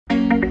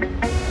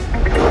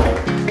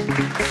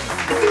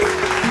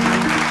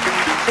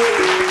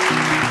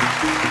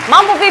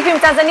Mambo vipi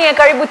Mtanzania,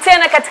 karibu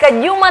tena katika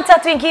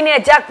Jumatatu nyingine ya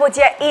Jackpot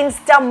ya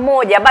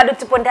Instamoja. Bado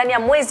tupo ndani ya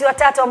mwezi wa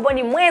 3 ambao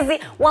ni mwezi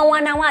wa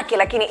wanawake,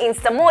 lakini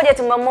Instamoja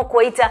tumeamua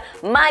kuita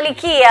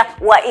Malkia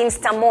wa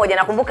Instamoja.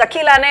 Nakumbuka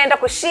kila anayeenda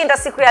kushinda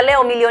siku ya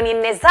leo milioni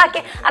 4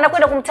 zake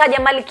anakwenda kumtaja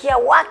Malkia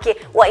wake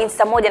wa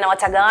Instamoja na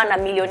watagawana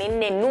milioni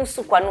 4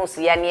 nusu kwa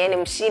nusu. Yani yeye ni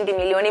mshindi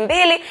milioni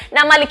 2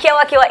 na Malkia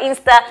wake wa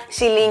Insta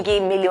shilingi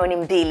milioni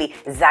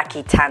 2 za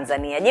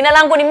Kitanzania. Jina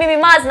langu ni Mimi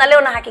Maz na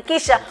leo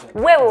nahakikisha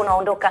wewe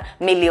unaondoka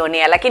milionea.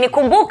 Lakini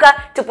kumbuka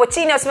tupo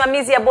chini ya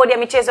usimamizi ya bodi ya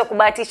michezo ya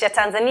kubahatisha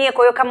Tanzania.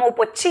 Kwa hiyo kama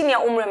upo chini ya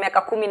umri wa miaka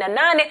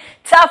 18,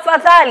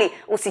 tafadhali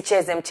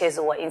usicheze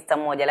mchezo wa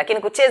Instamoja. Lakini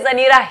kucheza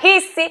ni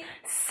rahisi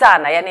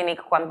sana. Yani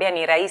nikikwambia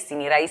ni rahisi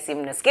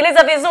mno.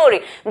 Sikiliza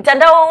vizuri.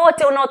 Mtandao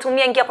wote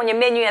unaotumia, ingia kwenye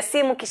menu ya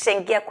simu kisha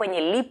ingia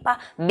kwenye lipa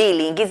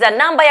bili. Ingiza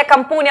namba ya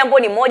kampuni ambayo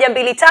ni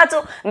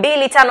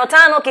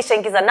 123255 kisha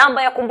ingiza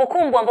namba ya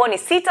kumbukumbu ambayo ni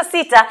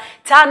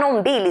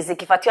 6652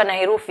 zikifuatiwa na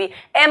herufi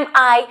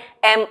MIMI,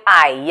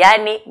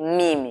 yani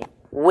mimi.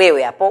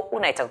 Wewe hapo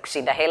unaitaka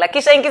kushinda hela.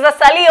 Kisha ingiza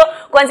salio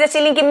kuanzia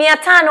shilingi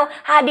 500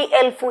 hadi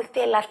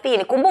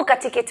 1030. Kumbuka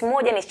tiketi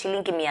moja ni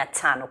shilingi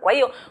 500. Kwa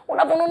hiyo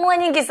unaponunua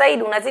nyingi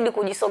zaidi unazidi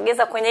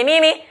kujisogeza kwenye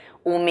nini?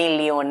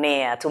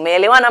 Umilionea.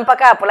 Tumeelewana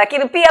mpaka hapo?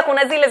 Lakini pia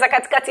kuna zile za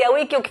katikati ya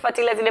wiki,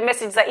 ukifuatilia zile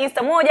message za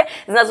Instamoja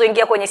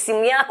zinazoingia kwenye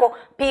simu yako,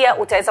 pia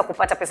utaweza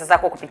kupata pesa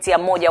zako kupitia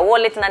Moja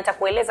Wallet, na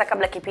nitakueleza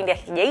kabla kipindi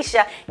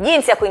hakijaisha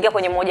jinsi ya kuingia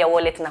kwenye Moja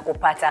Wallet na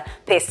kupata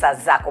pesa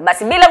zako.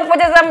 Basi bila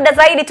kupoteza muda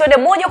zaidi, twende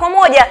moja kwa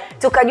moja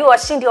tukajua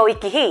washindi wa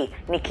wiki hii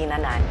ni kina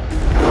nani.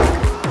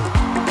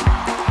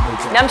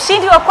 Na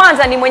mshindi wa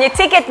kwanza ni mwenye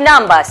ticket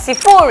number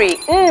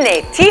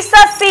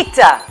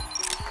 0496.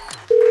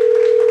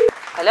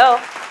 Hello.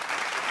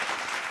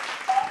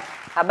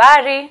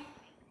 Habari.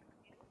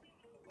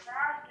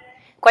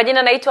 Kwa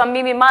jina naitwa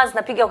Mimi Maz,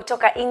 napiga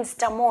kutoka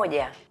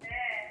Instamoja.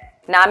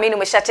 Naamini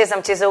umeshacheza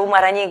mchezo huu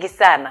mara nyingi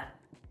sana.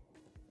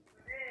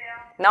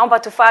 Naomba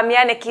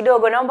tufahamiane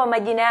kidogo, naomba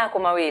majina yako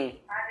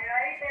mawili.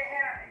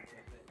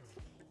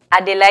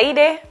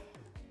 Adelaide.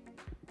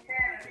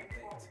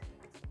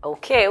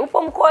 Okay,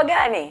 upo mkoa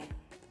gani?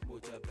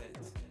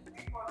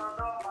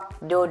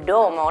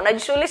 Dodoma.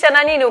 Unajishughulisha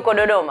na nini huko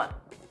Dodoma?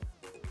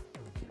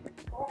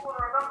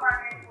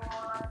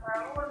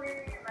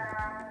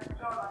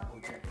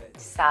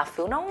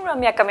 Safi. Una umri wa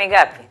miaka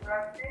mingapi?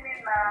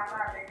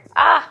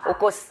 28.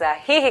 Uko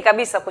sahihi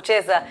kabisa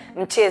kucheza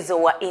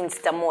mchezo wa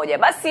Instamoja.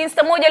 Basi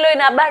Instamoja leo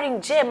ina habari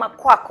njema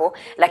kwako,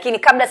 lakini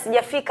kabla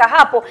sijafika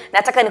hapo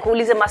nataka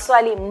nikuulize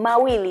maswali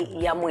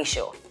mawili ya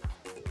mwisho.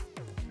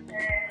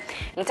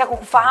 Nataka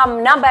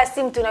kufahamu namba ya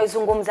simu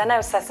tunayozungumza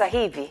nayo sasa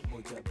hivi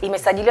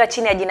imesajiliwa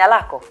chini ya jina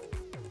lako?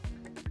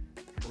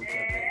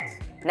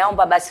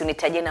 Naomba basi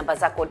unitajie namba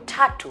zako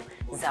 3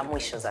 za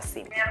mwisho za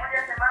simu. 183.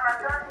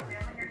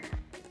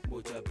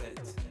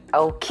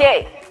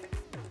 Okay.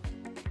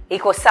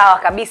 Iko sawa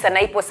kabisa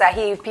na ipo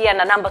sahihi pia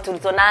na namba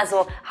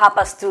tulizonazo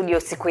hapa studio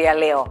siku ya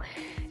leo.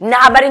 Na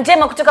habari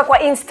njema kutoka kwa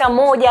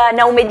Instamoja,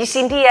 na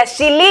umejishindia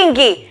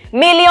shilingi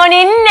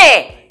milioni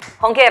 4.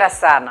 Hongera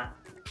sana.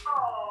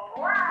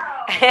 Wow.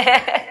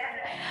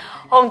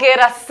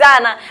 Hongera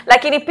sana.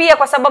 Lakini pia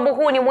kwa sababu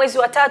huu ni mwezi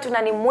wa 3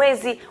 na ni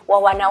mwezi wa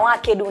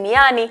wanawake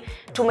duniani,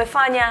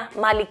 tumefanya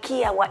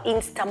Malkia wa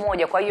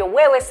Instamoja. Kwa hiyo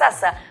wewe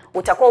sasa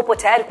utakuwa upo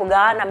tayari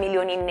kugawana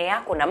milioni 4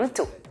 yako na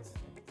mtu?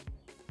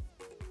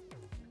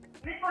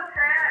 Nipo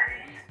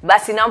tayari.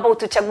 Basi naomba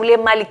utuchagulie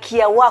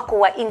Malkia wako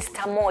wa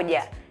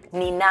Instamoja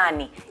ni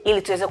nani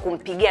ili tuweze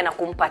kumpigia na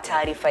kumpa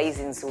taarifa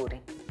hizi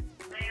nzuri.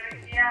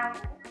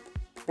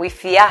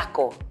 Wifi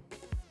yako.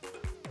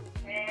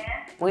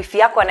 Wifi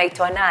yako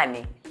anaitwa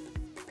nani?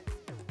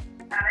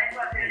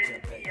 Anaitwa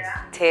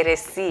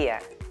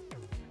Teresia.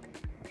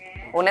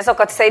 Unaweza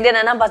kutusaidia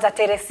na namba za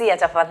Teresia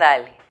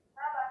tafadhali?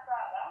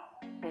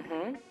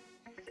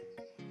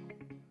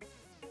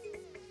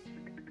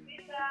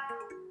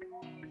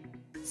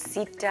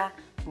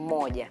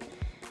 61.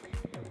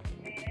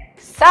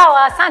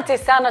 Sawa, asante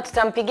sana.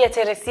 Tutampigia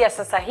Teresia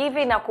sasa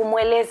hivi na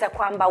kumweleza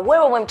kwamba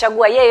wewe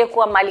umemchagua yeye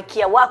kuwa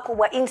Malkia wako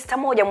wa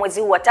Instamoja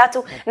mwezi huu wa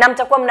 3, na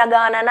mtakuwa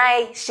mnagawana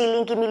naye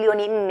shilingi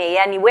milioni 4,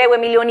 yani wewe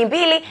milioni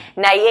 2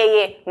 na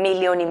yeye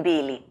milioni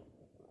 2.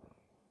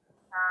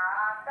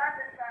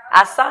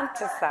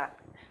 Asante sana.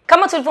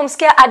 Kama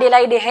tulivyomsikia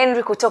Adelaide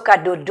Henry kutoka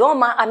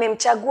Dodoma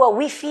amemchagua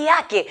wifi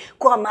yake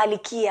kwa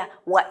Malkia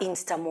wa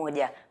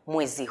Instamoja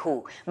mwezi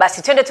huu.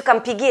 Basi twende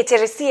tukampigie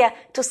Teresia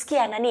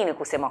tusikie ana nini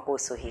kusema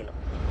kuhusu hilo.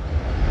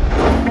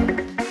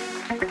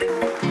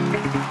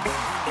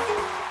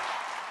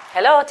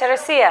 Hello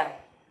Teresia.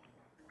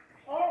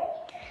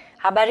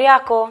 Habari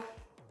yako?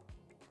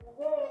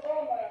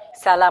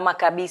 Salama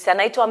kabisa.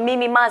 Naitwa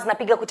Mimi Maz,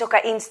 napiga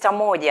kutoka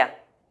Instamoja.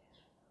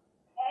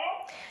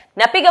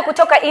 Napiga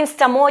kutoka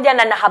Instamoja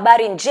na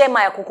habari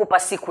njema ya kukupa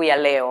siku ya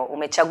leo.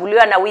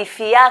 Umechaguliwa na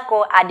wifi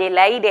yako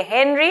Adelaide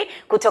Henry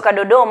kutoka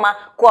Dodoma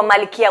kwa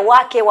Malkia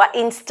wake wa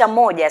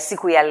Instamoja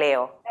siku ya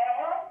leo.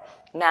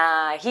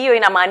 Na hiyo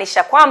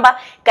inamaanisha kwamba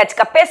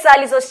katika pesa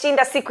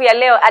alizoshinda siku ya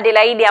leo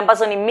Adelaide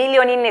ambazo ni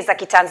milioni 4 za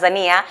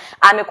Kitanzania,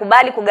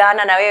 amekubali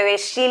kugawana na wewe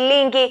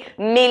shilingi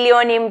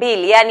milioni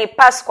 2, yani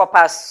pasu kwa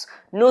pasu,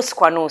 nusu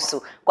kwa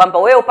nusu, kwamba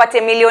wewe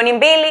upate milioni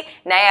 2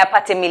 na yeye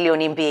apate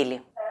milioni 2.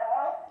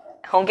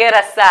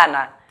 Hongera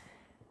sana.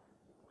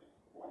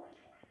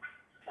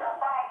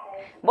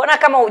 Mbona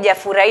kama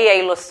hujafurahia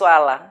hilo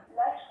swala?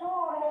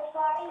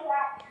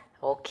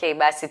 Okay,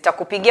 basi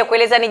tutakupigia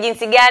kueleza ni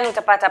jinsi gani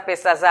utapata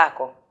pesa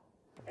zako.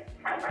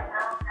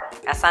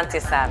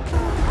 Asante sana.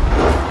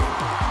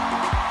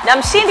 Na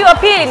mshindi wa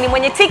pili ni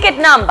mwenye ticket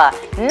number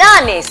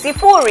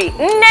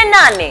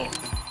 8048.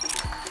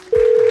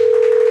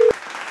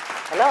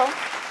 Hello.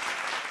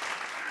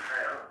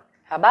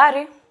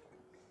 Habari?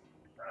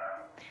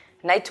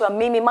 Naitwa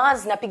Mimi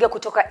Maz, napiga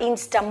kutoka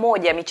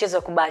Instamoja, michezo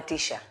ya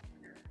kubahatisha.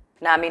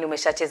 Naamini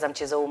umeshacheza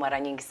mchezo huu mara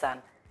nyingi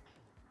sana.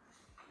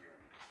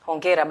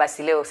 Hongera,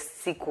 basi leo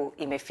siku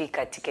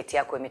imefika, tiketi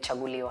yako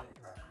imechaguliwa.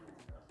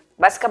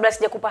 Basi kabla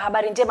sijakupa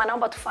habari njema,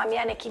 naomba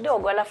tufahamiane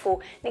kidogo,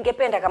 alafu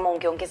ningependa kama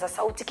ungeongeza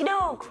sauti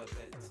kidogo.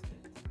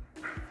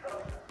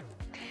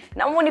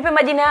 Naomba unipe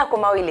majina yako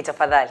mawili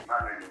tafadhali.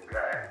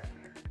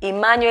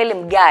 Emmanuel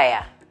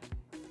Mgaya.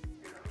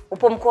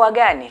 Upo mkoa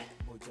gani?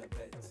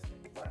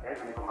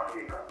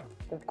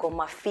 Uko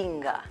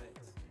Mafinga.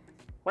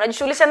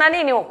 Unajishughulisha na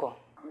nini huko?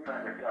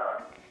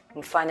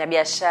 Mfanya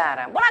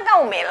biashara. Mbona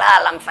kama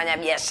umelala mfanya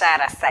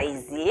biashara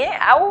saizi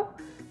au?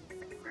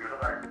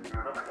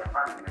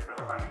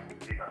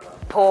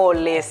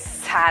 Pole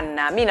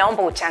sana. Mimi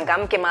naomba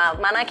uchangamke,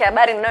 maana yake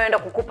habari ninayoenda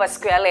kukupa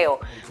siku ya leo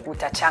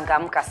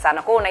utachangamka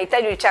sana. Kwa hiyo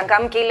unahitaji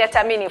uchangamke ili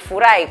hata mimi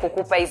nifurahi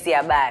kukupa hizi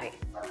habari.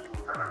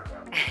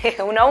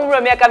 Una umri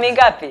wa miaka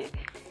mingapi?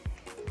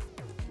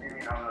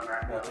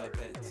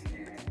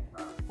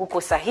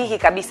 Uko sahihi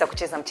kabisa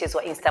kucheza mchezo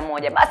wa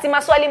Instamoja. Basi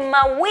maswali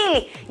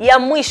mawili ya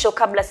mwisho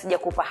kabla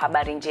sijakupa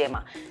habari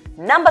njema.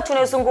 Namba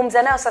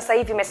tunayozungumza nayo sasa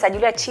hivi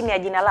imesajiliwa chini ya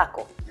jina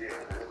lako?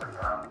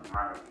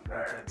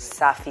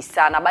 Safi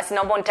sana. Basi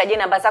naomba unitajie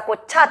namba zako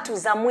 3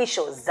 za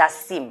mwisho za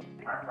simu.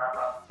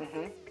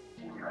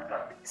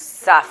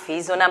 Safi,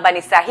 hizo namba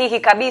ni sahihi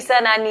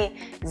kabisa na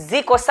ni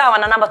ziko sawa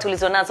na namba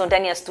tulizonazo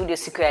ndani ya studio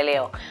siku ya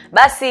leo.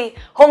 Basi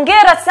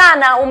hongera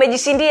sana,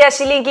 umejishindia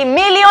shilingi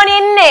milioni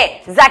 4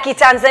 za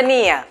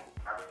Kitanzania.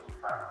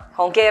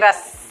 Hongera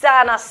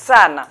sana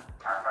sana.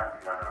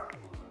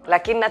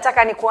 Lakini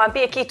nataka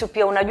nikuambie kitu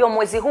pia, unajua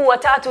mwezi huu wa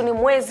 3 ni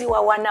mwezi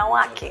wa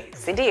wanawake,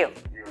 si ndio?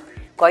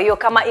 Kwa hiyo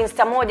kama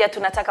Instamoja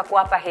tunataka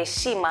kuwapa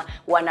heshima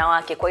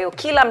wanawake. Kwa hiyo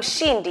kila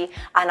mshindi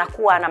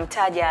anakuwa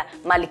anamtaja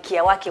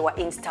malkia wake wa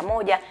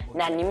Instamoja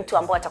na ni mtu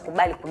ambaye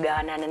atakubali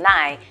kugawana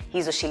naye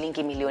hizo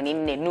shilingi milioni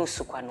 4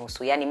 nusu kwa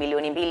nusu. Yani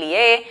milioni 2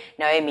 yeye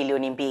na wewe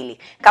milioni 2.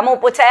 Kama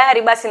upo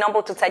tayari basi naomba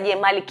ututajie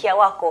malkia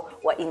wako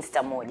wa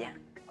Instamoja.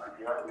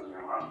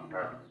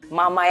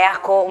 Mama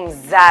yako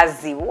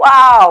mzazi.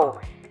 Wow!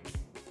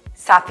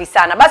 Safi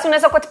sana. Basi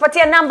unaweza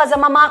kutupatia namba za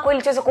mama yako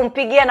ili tuweze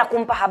kumpigia na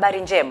kumpa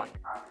habari njema.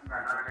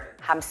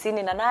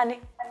 58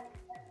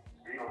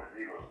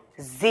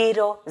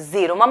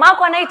 00. Mama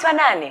yako anaitwa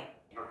nani?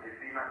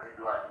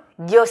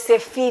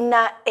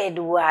 Josephina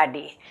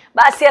Edwardi.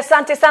 Basi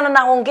asante sana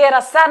na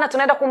hongera sana.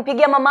 Tunaenda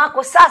kumpigia mama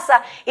yako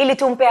sasa ili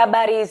tumpe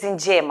habari hizi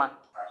njema.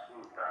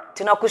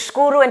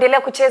 Tunakushukuru,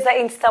 endelea kucheza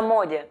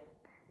Instamoja.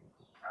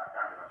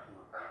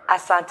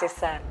 Asante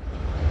sana.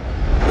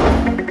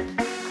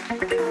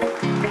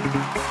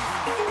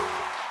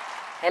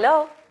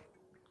 Hello.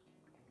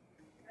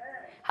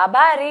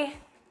 Habari?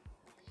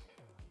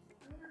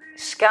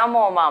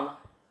 Shikamoo mama.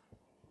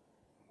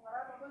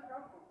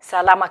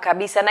 Salama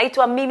kabisa.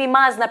 Naitwa Mimi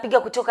Maz, napiga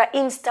kutoka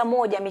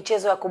Instamoja,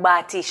 michezo ya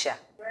kubahatisha.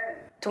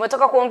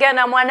 Tumetoka kuongea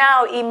na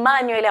mwanao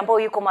Emmanuel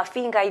ambaye yuko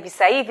Mafinga hivi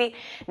sasa hivi,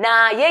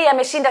 na yeye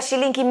ameshinda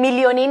shilingi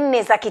milioni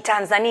 4 za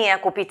Kitanzania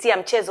kupitia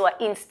mchezo wa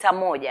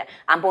Instamoja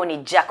ambao ni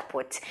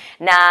jackpot.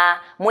 Na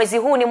mwezi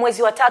huu ni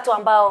mwezi wa 3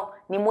 ambao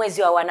ni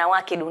mwezi wa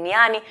wanawake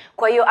duniani.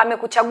 Kwa hiyo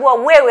amekuchagua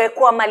wewe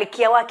kuwa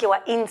malkia wake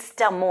wa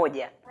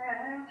Instamoja.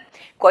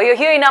 Kwa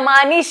hiyo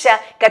inamaanisha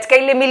katika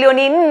ile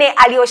milioni 4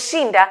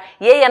 aliyoshinda,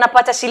 yeye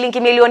anapata shilingi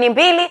milioni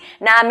 2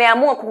 na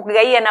ameamua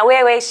kukugaia na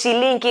wewe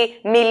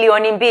shilingi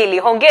milioni 2.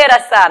 Hongera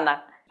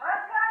sana.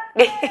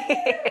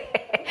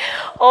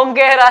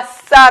 Hongera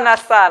sana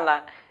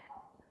sana.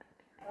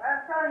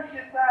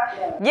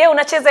 Je,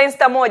 unacheza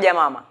Instamoja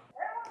mama?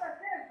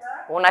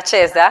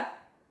 Unacheza?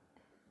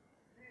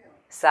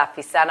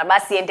 Safi sana.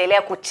 Basi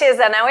endelea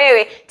kucheza na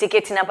wewe,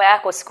 tiketi namba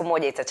yako siku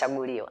moja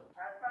itachaguliwa.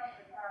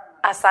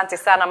 Asante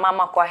sana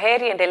mama, kwa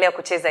heri, endelea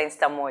kucheza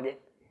Instamoja.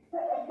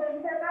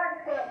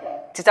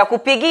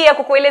 Tutakupigia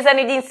kukueleza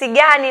ni jinsi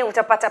gani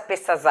utapata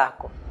pesa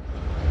zako.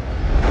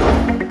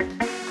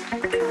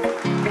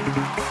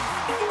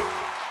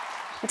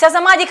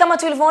 Mtazamaji, kama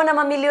tulivyoona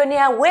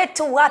mamilionea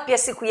wetu wapya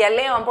siku ya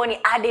leo ambao ni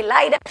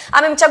Adelaide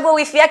amemchagua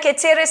wifi yake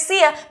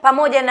Teresia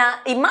pamoja na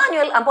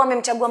Emmanuel ambao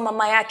amemchagua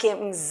mama yake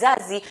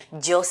mzazi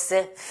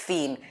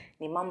Josephine.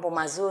 ni mambo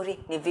mazuri,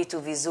 ni vitu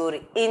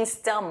vizuri.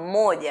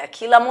 Instamoja,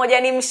 kila moja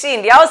ni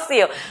mshindi, au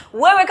sio?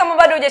 Wewe kama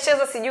bado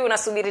hujacheza, sijui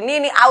unasubiri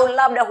nini, au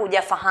labda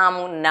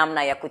hujafahamu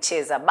namna ya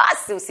kucheza,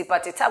 basi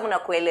usipate tabu na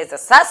kueleza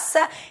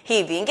sasa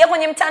hivi. Ingia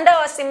kwenye mtandao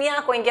wa simu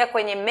yako, ingia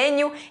kwenye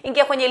menu,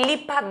 ingia kwenye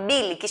lipa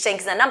bili, kisha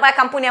ingiza namba ya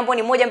kampuni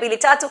ambayo ni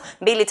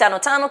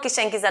 123255,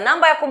 kisha ingiza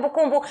namba ya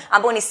kumbukumbu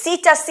ambayo ni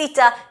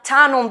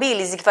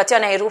 6652 zikifuatiwa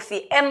na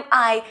herufi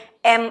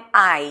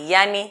MI,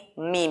 yani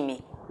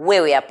mimi.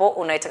 Wewe hapo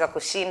unayetaka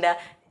kushinda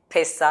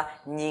pesa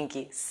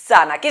nyingi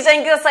sana. Kisha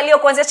ingiza salio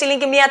kuanzia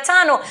shilingi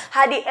 500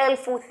 hadi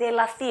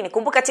 1030.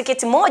 Kumbuka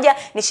tiketi moja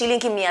ni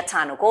shilingi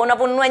 500. Kwa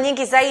unaponunua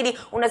nyingi zaidi,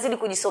 unazidi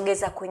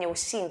kujisogeza kwenye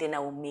ushindi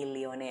na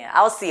umilionea,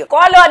 au sio? Kwa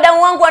wale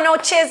wadau wangu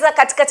wanaocheza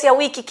katikati ya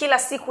wiki kila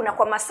siku na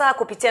kwa masaa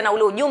kupitia na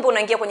ule ujumbe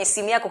unaingia kwenye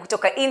simu yako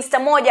kutoka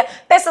Instamoja,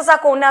 pesa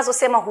zako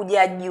unazosema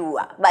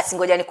hujajua, basi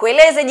ngoja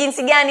nikueleze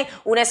jinsi gani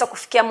unaweza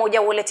kufikia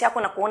moja wallet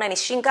yako na kuona ni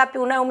shilingi ngapi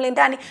unayo mle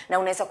ndani na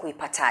unaweza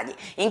kuipataje.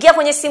 Ingia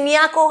kwenye simu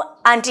yako,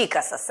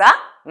 andika sasa.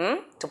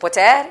 Tupo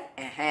tayari?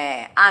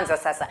 Anza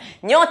sasa.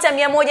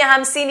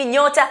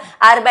 *150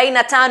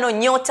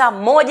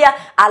 *45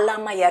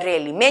 alama ya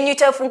reli. Menu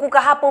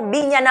itafunguka hapo,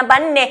 binya namba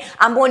 4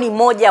 ambayo ni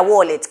moja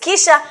wallet.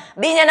 Kisha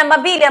binya namba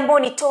 2 ambayo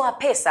ni toa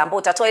pesa, ambayo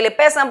utatoa ile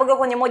pesa ambayo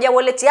kwenye moja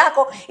wallet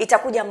yako,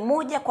 itakuja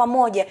moja kwa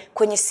moja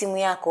kwenye simu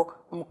yako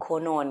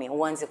mkononi,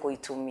 uanze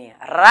kuitumia.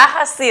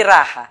 Raha si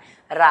raha?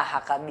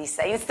 Raha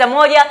kabisa.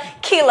 Instamoja,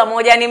 kila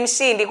moja ni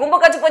mshindi.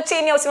 Kumbuka tupo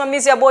chini ya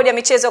usimamizi wa bodi ya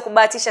michezo ya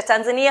kubahatisha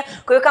Tanzania.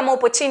 Kwa hiyo kama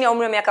upo chini ya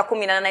umri wa miaka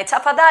 18,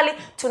 tafadhali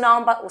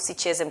tunaomba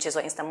usicheze mchezo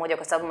wa Instamoja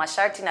kwa sababu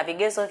masharti na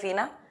vigezo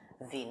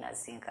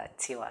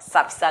vinazingatiwa.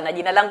 Safi sana.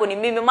 Jina langu ni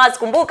mimi Maz.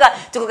 Kumbuka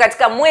tuko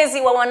katika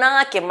mwezi wa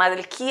wanawake,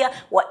 malkia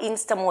wa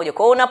Instamoja.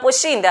 Kwa hiyo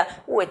unaposhinda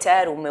uwe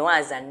tayari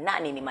umewaza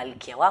nani ni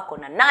malkia wako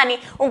na nani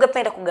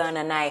ungependa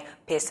kugawana naye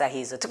pesa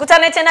hizo.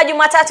 Tukutane tena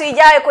Jumatatu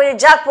ijayo kwenye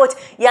Jackpot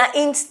ya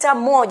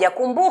Instamoja.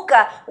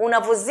 Kumbuka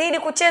unavozidi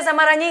kucheza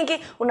mara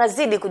nyingi,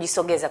 unazidi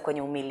kujisogeza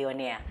kwenye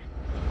umilionea.